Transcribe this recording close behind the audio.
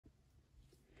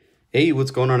Hey,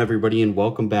 what's going on everybody, and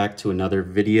welcome back to another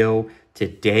video.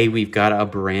 Today we've got a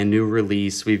brand new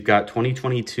release. We've got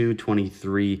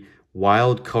 2022-23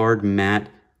 Wild Card Matte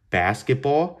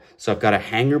Basketball. So I've got a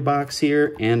hanger box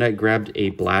here and I grabbed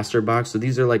a blaster box. So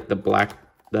these are like the black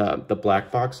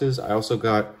boxes. I also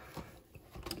got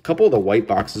a couple of the white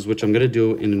boxes, which I'm going to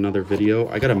do in another video.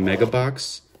 I got a mega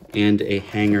box and a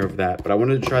hanger of that, but I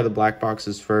wanted to try the black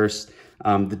boxes first.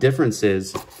 The difference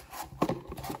is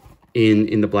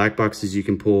in the black boxes, you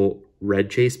can pull red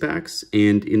chase packs,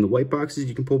 and in the white boxes,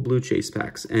 you can pull blue chase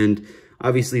packs. And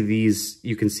obviously these,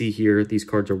 you can see here, these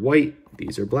cards are white,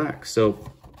 these are black.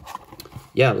 So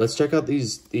yeah, let's check out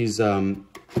the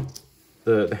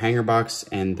hanger box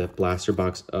and the blaster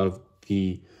box of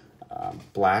the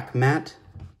black matte.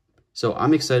 So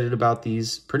I'm excited about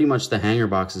these. Pretty much the hanger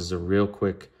box is a real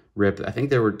quick rip. I think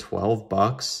they were 12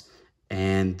 bucks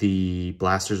and the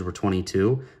blasters were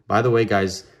 22. By the way,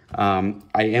 guys, I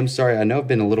am sorry. I know I've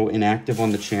been a little inactive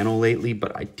on the channel lately,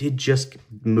 but I did just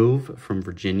move from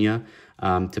Virginia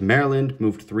to Maryland,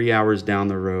 moved 3 hours down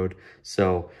the road.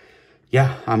 So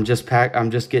yeah, I'm just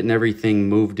getting everything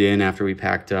moved in after we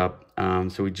packed up.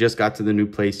 So we just got to the new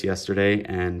place yesterday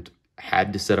and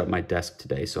had to set up my desk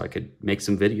today so I could make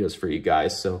some videos for you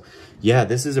guys. So yeah,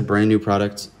 this is a brand new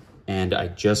product and I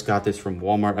just got this from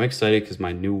Walmart. I'm excited because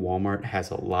my new Walmart has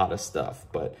a lot of stuff,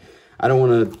 but I don't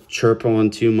want to chirp on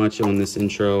too much on this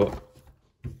intro.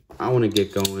 I want to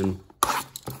get going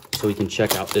so we can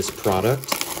check out this product.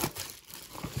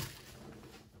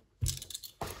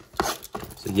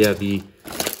 So yeah, the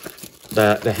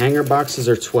hanger boxes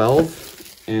are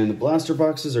 12 and the blaster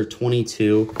boxes are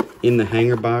 22. In the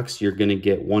hanger box, you're going to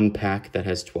get one pack that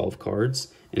has 12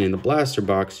 cards. And in the blaster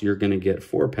box, you're going to get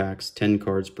 4 packs, 10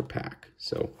 cards per pack.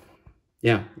 So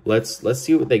yeah, let's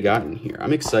see what they got in here.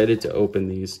 I'm excited to open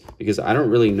these because I don't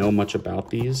really know much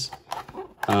about these.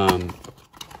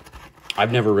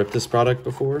 I've never ripped this product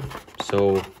before,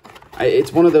 so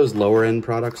it's one of those lower end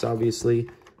products,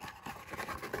 obviously.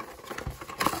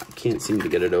 I can't seem to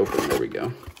get it open. There we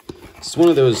go. It's one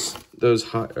of those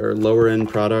hot or lower end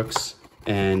products,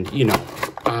 and you know,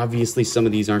 obviously some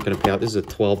of these aren't going to pay out. This is a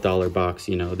 $12 box.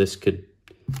 You know,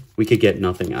 we could get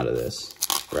nothing out of this,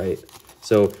 right?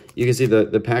 So you can see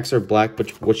the packs are black, but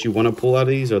what you want to pull out of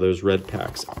these are those red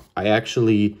packs. I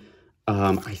actually,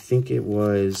 I think it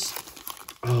was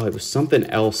something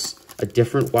else, a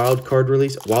different wild card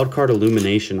release, wild card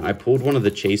illumination. I pulled one of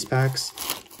the chase packs.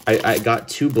 I got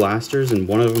 2 blasters and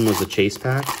one of them was a chase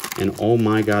pack. And oh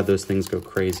my God, those things go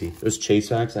crazy. Those chase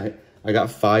packs, I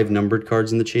got 5 numbered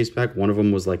cards in the chase pack. One of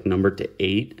them was like numbered to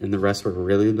 8 and the rest were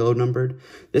really low numbered.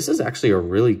 This is actually a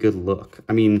really good look.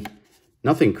 I mean,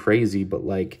 nothing crazy, but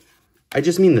like, I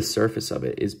just mean the surface of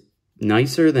it is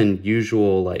nicer than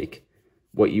usual, like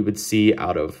what you would see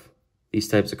out of these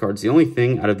types of cards. The only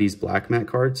thing out of these black matte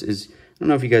cards is, I don't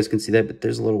know if you guys can see that, but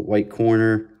there's a little white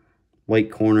corner.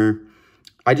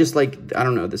 I just like, I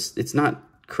don't know, this, it's not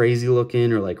crazy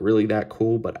looking or like really that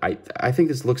cool, but I think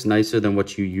this looks nicer than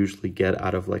what you usually get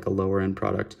out of like a lower end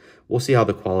product. We'll see how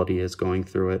the quality is going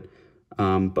through it.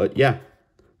 But yeah,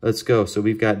 let's go. So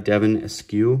we've got Devin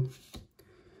Askew,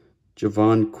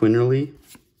 Javon Quinterly,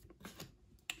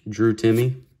 Drew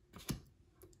Timmy,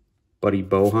 Buddy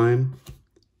Boeheim.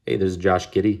 Hey, there's Josh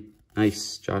Giddey.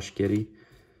 Nice, Josh Giddey.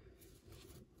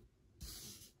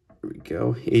 There we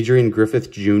go. Adrian Griffith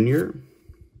Jr.,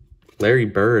 Larry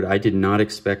Bird. I did not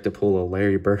expect to pull a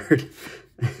Larry Bird.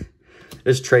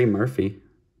 There's Trey Murphy.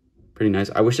 Pretty nice.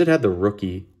 I wish it had the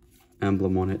rookie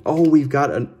emblem on it. Oh, we've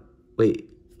got a... Wait.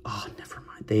 Oh, never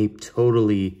mind. They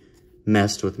totally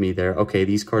messed with me there. Okay,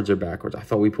 these cards are backwards. I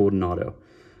thought we pulled an auto.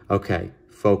 Okay,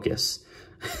 focus.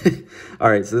 All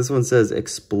right, so this one says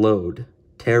Explode.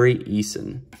 Tari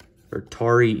Eason.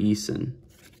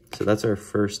 So that's our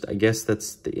first. I guess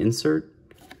that's the insert.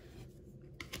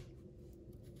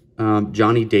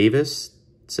 Johnny Davis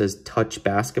says Touch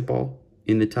Basketball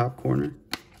in the top corner.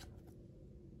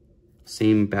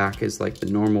 Same back as like the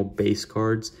normal base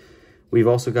cards. We've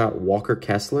also got Walker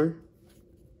Kessler.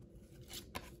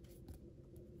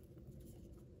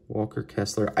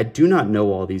 I do not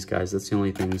know all these guys. That's the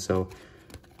only thing. So,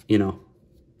 you know.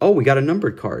 Oh, we got a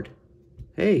numbered card.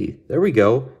 Hey, there we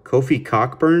go. Kofi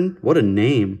Cockburn. What a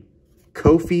name.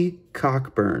 Kofi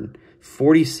Cockburn.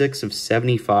 46 of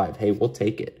 75. Hey, we'll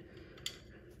take it.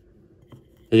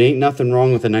 There ain't nothing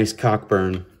wrong with a nice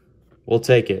Cockburn. We'll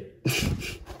take it.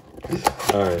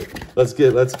 All right, let's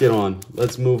get on.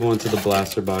 Let's move on to the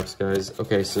blaster box, guys.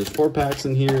 Okay, so there's 4 packs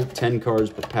in here, 10 cards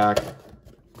per pack.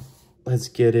 Let's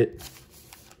get it.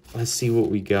 Let's see what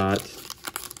we got.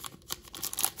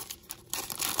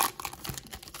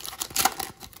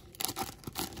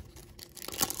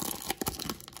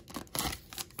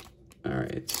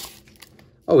 right.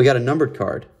 Oh, we got a numbered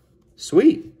card.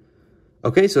 Sweet.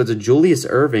 Okay, so it's a Julius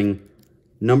Erving,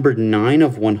 numbered 9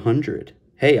 of 100.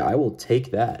 Hey, I will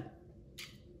take that.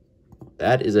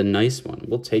 That is a nice one.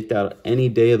 We'll take that any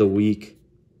day of the week.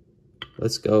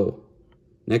 Let's go.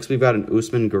 Next, we've got an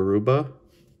Usman Garuba.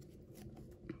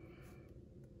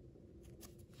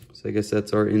 So I guess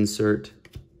that's our insert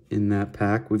in that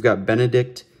pack. We've got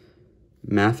Benedict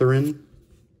Mathurin,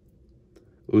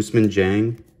 Usman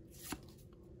Jang,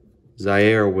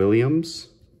 Zaire Williams,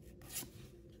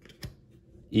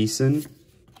 Eason,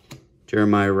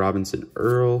 Jeremiah Robinson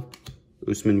Earl,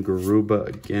 Usman Garuba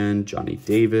again, Johnny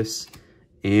Davis,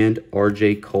 and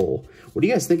RJ Cole. What do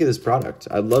you guys think of this product?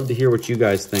 I'd love to hear what you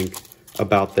guys think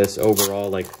about this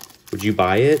overall. Like, would you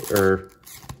buy it or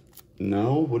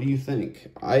no? What do you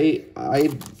think?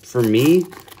 For me,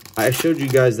 I showed you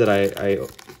guys that I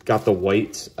got the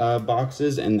white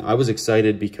boxes, and I was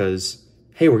excited because,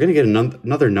 hey, we're going to get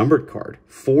another numbered card.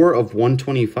 4 of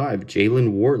 125,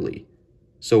 Jalen Worley.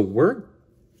 So we're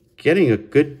getting a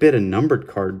good bit of numbered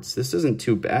cards. This isn't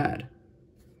too bad.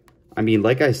 I mean,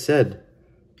 like I said,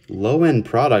 low-end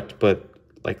product, but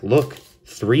like, look,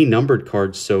 3 numbered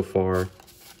cards so far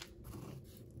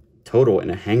total in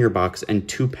a hanger box and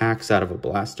 2 packs out of a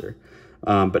blaster.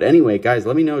 But anyway, guys,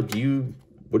 let me know, what do you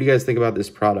guys think about this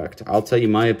product? I'll tell you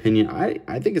my opinion.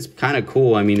 I think it's kind of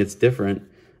cool. I mean, it's different.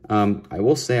 I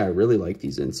will say I really like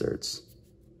these inserts.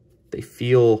 They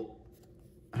feel,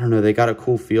 I don't know, they got a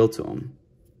cool feel to them.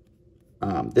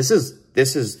 This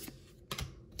is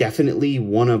definitely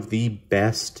one of the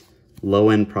best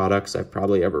low-end products I've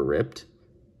probably ever ripped.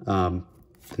 The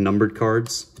numbered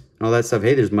cards and all that stuff.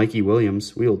 Hey, there's Mikey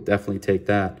Williams. We will definitely take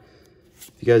that.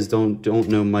 If you guys don't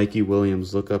know Mikey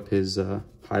Williams, look up his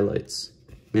highlights.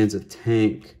 Man's a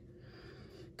tank.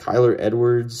 Kyler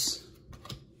Edwards,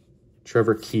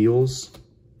 Trevor Keels,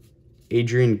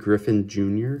 Adrian Griffin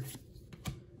Jr.,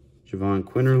 Javon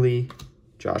Quinterly,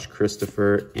 Josh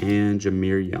Christopher, and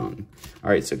Jameer Young. All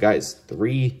right, so guys,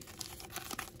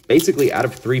 basically out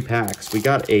of 3 packs, we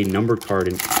got a numbered card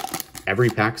in every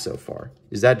pack so far.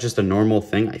 Is that just a normal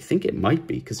thing? I think it might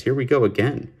be, because here we go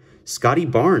again. Scotty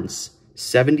Barnes,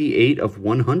 78 of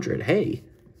 100. Hey.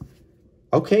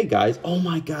 Okay, guys. Oh,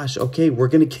 my gosh. Okay, we're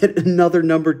going to get another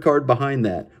numbered card behind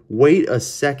that. Wait a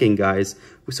second, guys.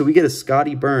 So we get a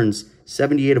Scotty Burns,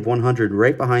 78 of 100.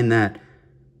 Right behind that,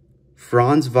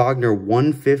 Franz Wagner,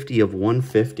 150 of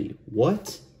 150.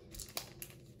 What?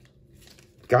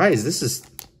 Guys, this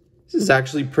is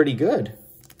actually pretty good.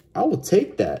 I will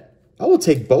take that. I will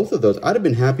take both of those. I'd have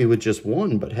been happy with just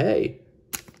one, but hey,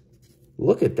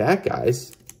 look at that,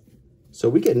 guys. So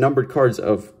we get numbered cards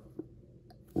of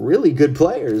really good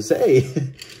players. Hey,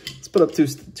 let's put up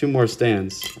two more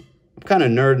stands. I'm kind of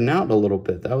nerding out a little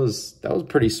bit. That was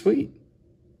pretty sweet.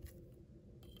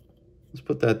 Let's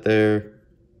put that there.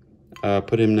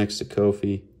 Put him next to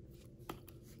Kofi.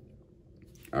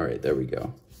 All right, there we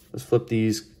go. Let's flip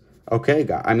these. Okay,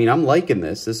 guys. I mean, I'm liking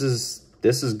this. This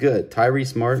is good.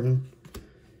 Tyrese Martin,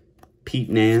 Pete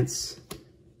Nance,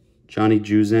 Johnny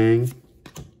Juzang,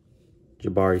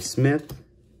 Jabari Smith,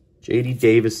 J.D.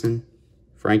 Davison,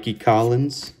 Frankie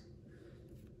Collins,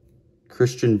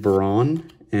 Christian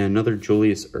Braun, and another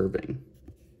Julius Erving.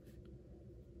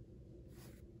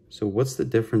 So what's the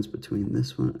difference between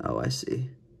this one? Oh, I see.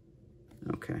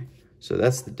 Okay, so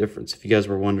that's the difference, if you guys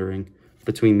were wondering,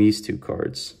 between these 2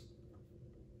 cards.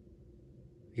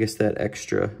 I guess that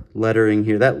extra lettering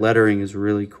here, that lettering is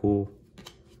really cool.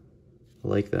 I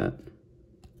like that.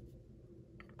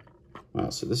 Wow,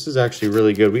 so this is actually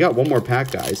really good. We got one more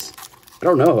pack, guys. I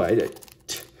don't know.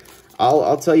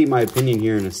 I'll tell you my opinion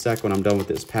here in a sec when I'm done with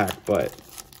this pack, but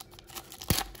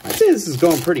I'd say this is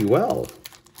going pretty well.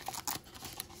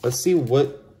 Let's see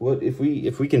what if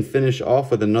we can finish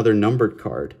off with another numbered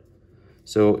card.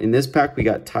 So in this pack, we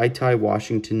got Ty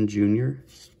Washington Jr.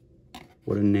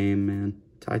 What a name, man.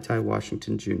 Ty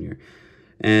Washington Jr.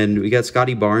 And we got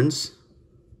Scotty Barnes.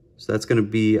 So that's going to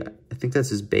be, I think that's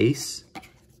his base.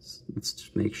 Let's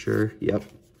just make sure. Yep.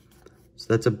 So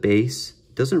that's a base.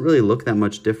 Doesn't really look that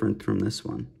much different from this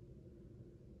one.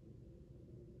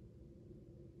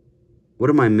 What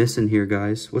am I missing here,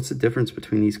 guys? What's the difference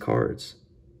between these cards?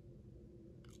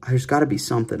 There's got to be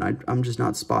something. I'm just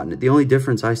not spotting it. The only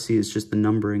difference I see is just the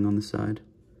numbering on the side.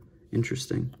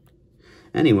 Interesting.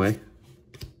 Anyway.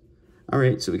 All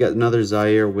right, so we got another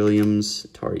Zaire Williams,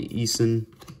 Tari Eason,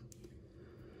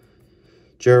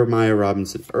 Jeremiah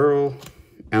Robinson Earl,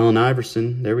 Allen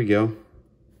Iverson. There we go.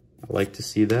 I like to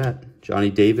see that. Johnny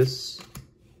Davis,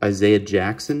 Isaiah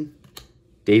Jackson,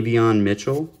 Davion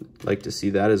Mitchell. Like to see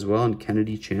that as well, and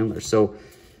Kennedy Chandler. So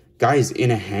guys, in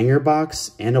a hanger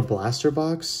box and a blaster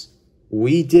box,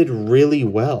 we did really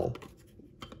well.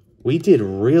 We did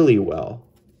really well.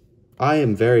 I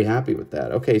am very happy with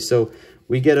that. Okay, so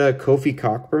we get a Kofi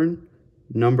Cockburn,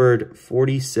 numbered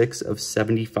 46 of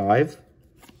 75.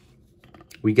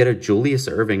 We get a Julius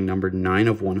Erving, numbered 9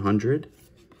 of 100.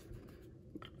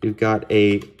 We've got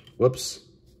a, whoops,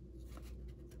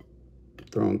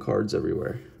 throwing cards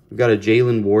everywhere. We've got a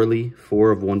Jalen Warley,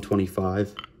 4 of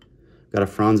 125. Got a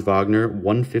Franz Wagner,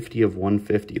 150 of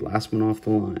 150, last one off the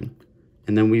line.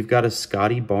 And then we've got a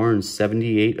Scotty Barnes,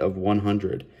 78 of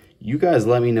 100. You guys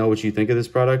let me know what you think of this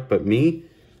product, but me,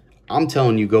 I'm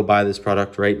telling you, go buy this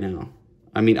product right now.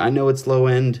 I mean, I know it's low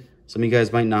end. Some of you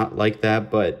guys might not like that,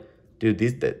 but dude,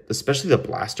 especially the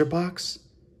blaster box,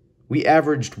 we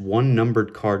averaged 1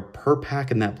 numbered card per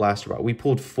pack in that blaster box. We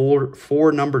pulled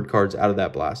four numbered cards out of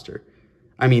that blaster.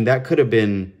 I mean, that could have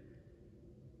been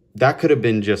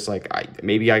just like,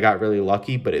 maybe I got really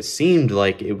lucky, but it seemed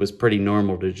like it was pretty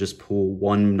normal to just pull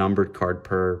 1 numbered card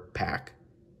per pack.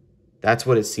 That's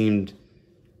what it seemed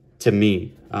to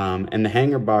me. And the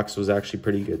hanger box was actually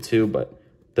pretty good too, but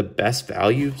the best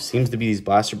value seems to be these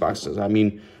blaster boxes. I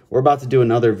mean, we're about to do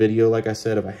another video, like I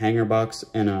said, of a hanger box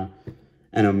and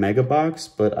a mega box,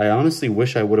 but I honestly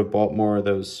wish I would have bought more of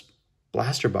those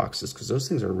blaster boxes because those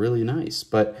things are really nice.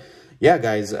 But yeah,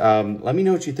 guys, let me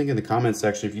know what you think in the comments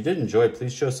section. If you did enjoy it,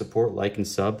 please show support, like, and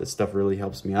sub. That stuff really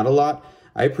helps me out a lot.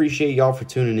 I appreciate y'all for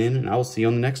tuning in, and I will see you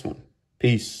on the next one.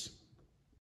 Peace.